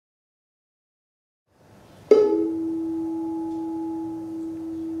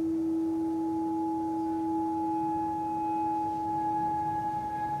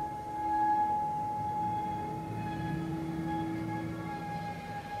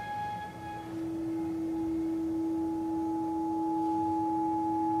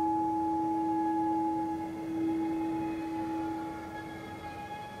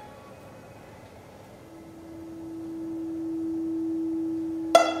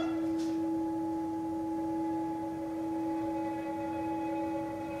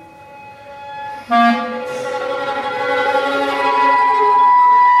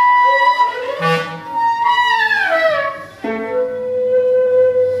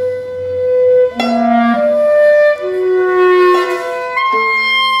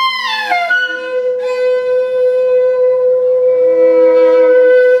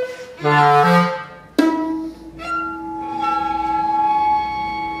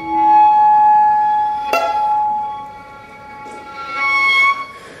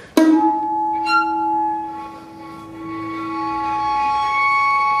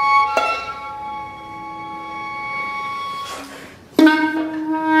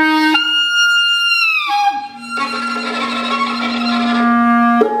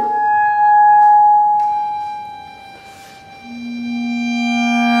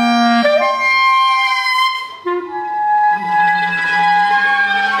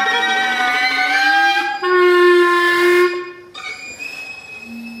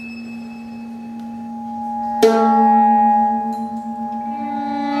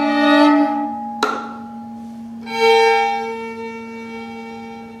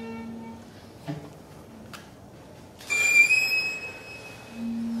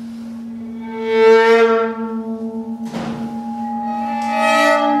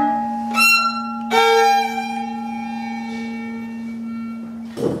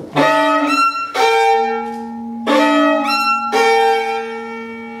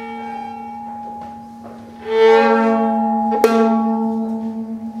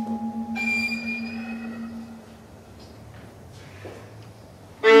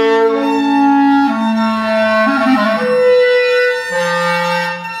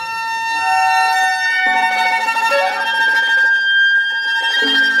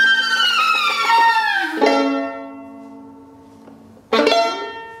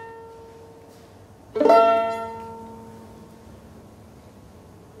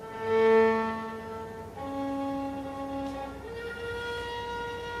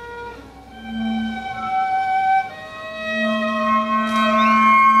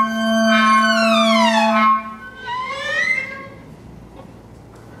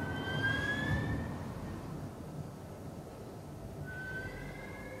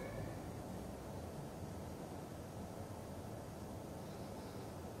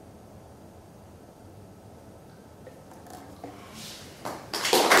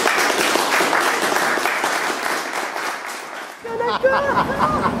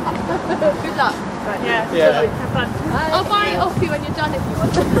Good luck. Right. Yeah. Have fun. I'll buy it off you when you're done if you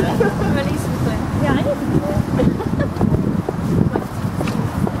want. Release something. Yeah, I need to.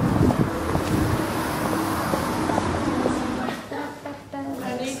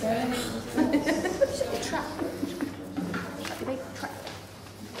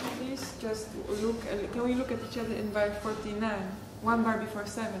 Please just look. Can we look at each other in bar 49? One bar before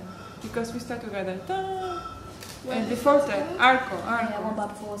 7, because we start together. And before that, arco. Yeah, one bar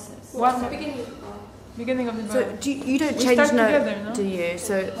before 6. One beginning of the bar. So you don't We change start note, together, no? do you?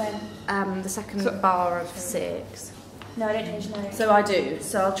 So When? the second So- bar of 6. No, I don't change notes. So I do.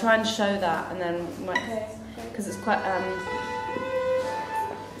 So I'll try and show that, and then because it's quite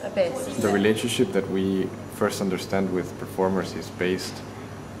abyss. The relationship that we first understand with performers is based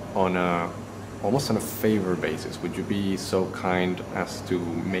on almost on a favor basis. Would you be so kind as to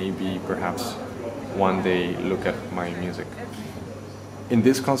maybe perhaps one day look at my music? In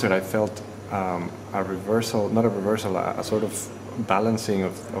this concert I felt a reversal, not a reversal, a sort of balancing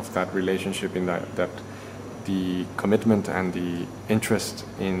of that relationship, in that the commitment and the interest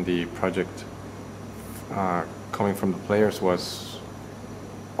in the project coming from the players was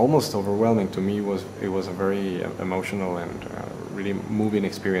almost overwhelming. To me, it was a very emotional and really moving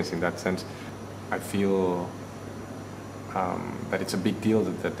experience in that sense. I feel that it's a big deal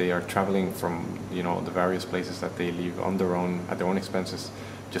that they are traveling from, you know, the various places that they live on their own, at their own expenses,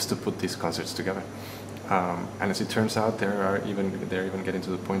 just to put these concerts together. And as it turns out, they're even getting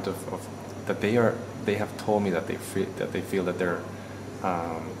to the point of that they have told me that they feel that they're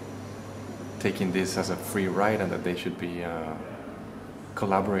taking this as a free ride, and that they should be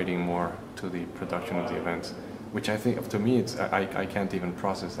collaborating more to the production of the events, which I think, to me, it's I can't even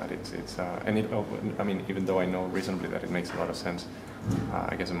process that. I mean, even though I know reasonably that it makes a lot of sense,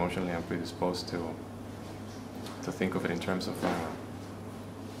 I guess emotionally I'm predisposed to think of it in terms of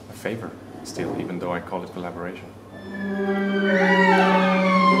a favor still, even though I call it collaboration.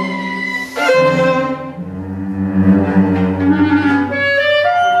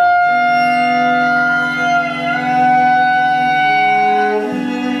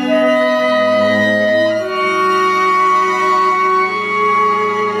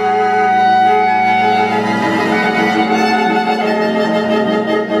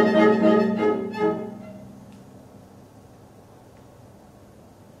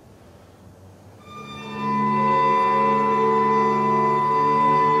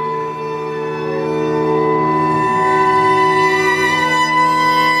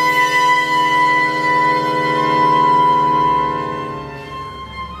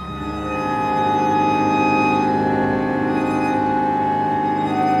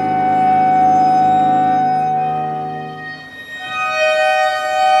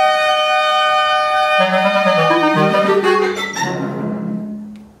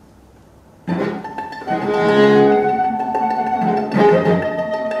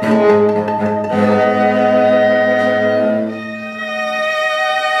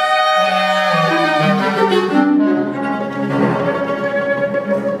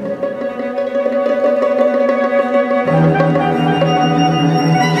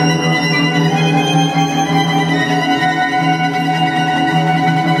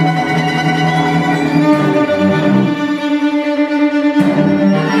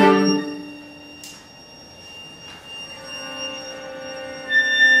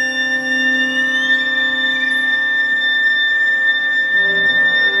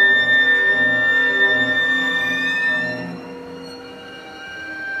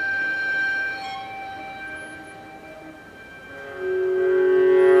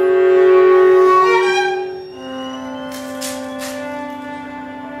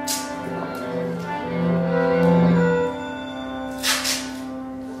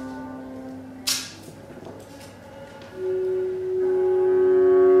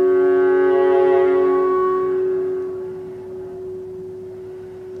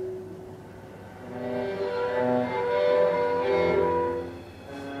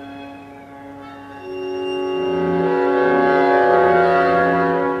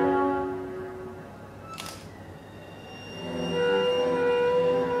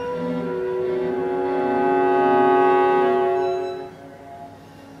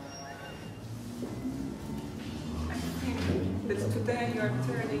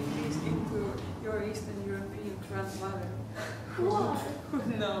 turning this into your Eastern European grandmother. What?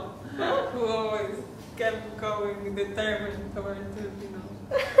 No, who always kept going determined toward,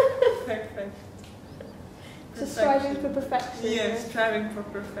 perfect. So striving for perfection. Yes, striving for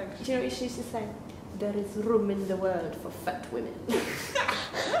perfection. Do you know what she used to say? There is room in the world for fat women.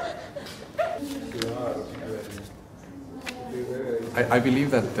 I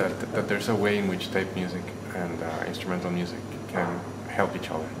believe that there's a way in which tape music and instrumental music can help each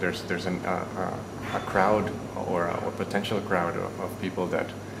other. There's a crowd or a potential crowd of people that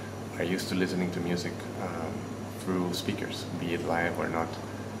are used to listening to music through speakers, be it live or not.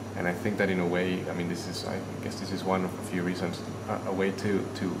 And I think that in a way, I mean, I guess this is one of a few reasons. A way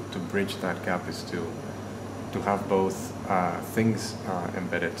to bridge that gap is to have both things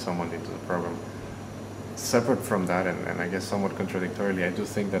embedded somewhat into the program. Separate from that, and I guess somewhat contradictorily, I do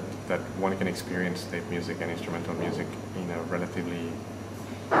think that one can experience tape music and instrumental music in a relatively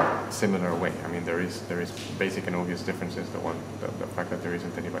similar way. I mean, there is basic and obvious differences. The fact that there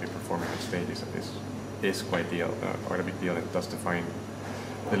isn't anybody performing on stage is quite a big deal, and does define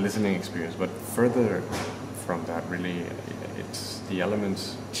the listening experience. But further from that, really, it's the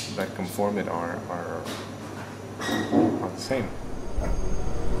elements that conform it are the same.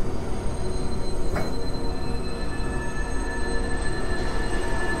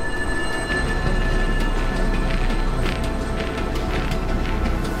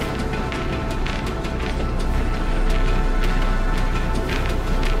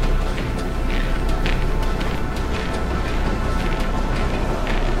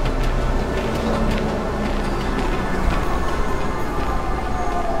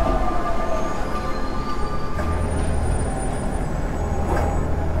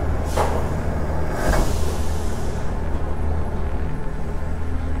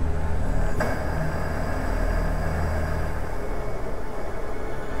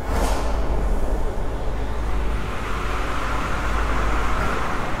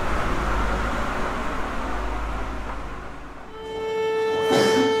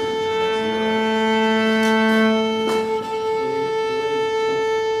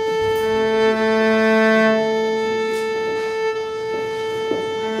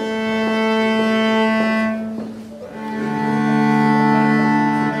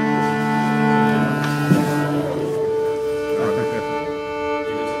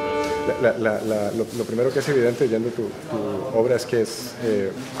 Lo primero que es evidente yendo tu obra es que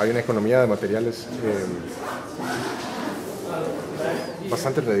hay una economía de materiales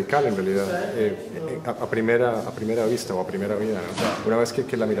bastante radical en realidad, a primera vista o a primera vida, ¿no? Una vez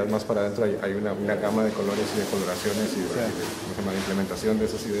que la miras más para adentro hay una gama de colores y de coloraciones y de implementación de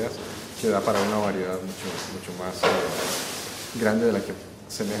esas ideas que da para una variedad mucho más grande de la que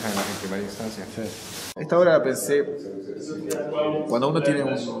semeja en primera instancia. Sí. Esta obra la pensé cuando uno tiene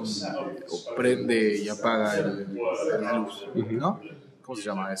o prende y apaga la luz, ¿no? ¿Cómo se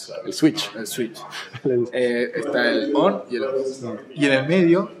llama eso? El switch. El switch. Está el on y el off. Y en el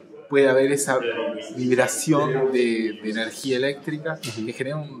medio puede haber esa vibración de energía eléctrica que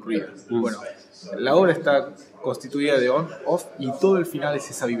genera un ruido. Bueno, la obra está constituida de on, off y todo el final es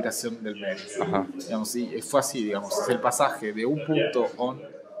esa vibración del medio. Ajá. Digamos, y fue así, digamos, es el pasaje de un punto on,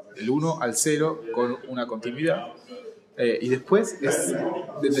 del 1 al 0 con una continuidad y después es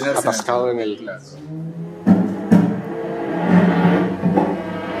detenerse atascado en el... Claro.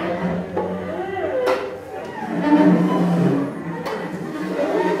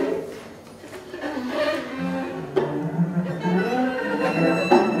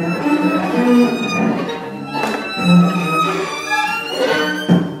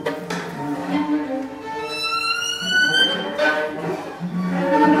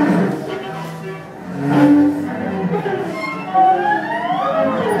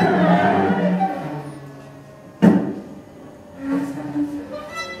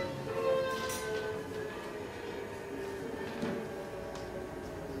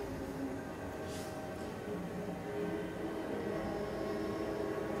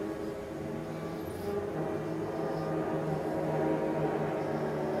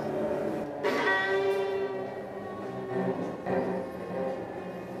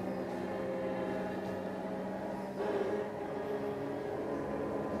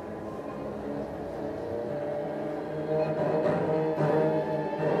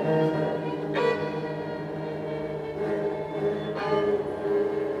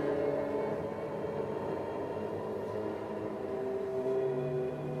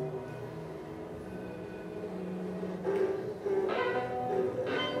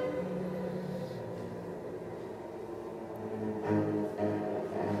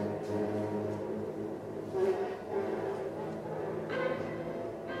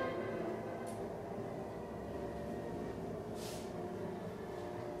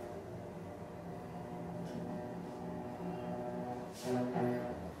 Well,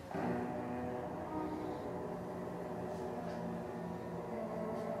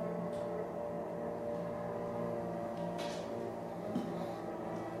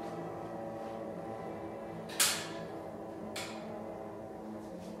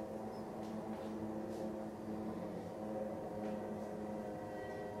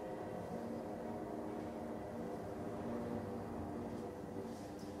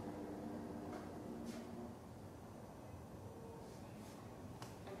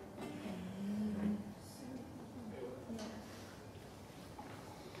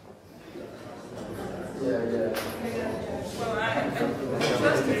 I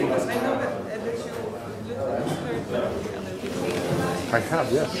trust you because I know that you I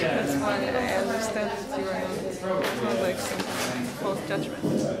have, yes. That's why I understand that you are not like some false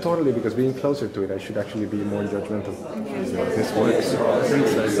judgment. Totally, because being closer to it, I should actually be more judgmental. You know, this works.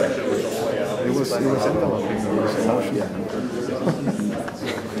 It was emotional.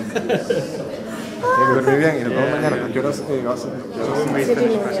 Dormí bien y nos vemos mañana. ¿A qué horas vas? Yo me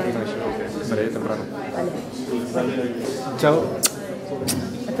estaré temprano. Vale. Chao.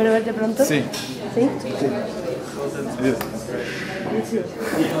 Espero verte pronto. Sí. ¿Sí? Adiós.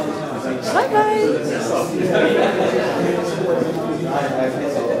 Bye bye.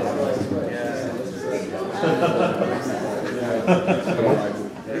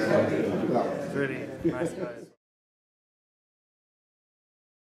 Very nice guys.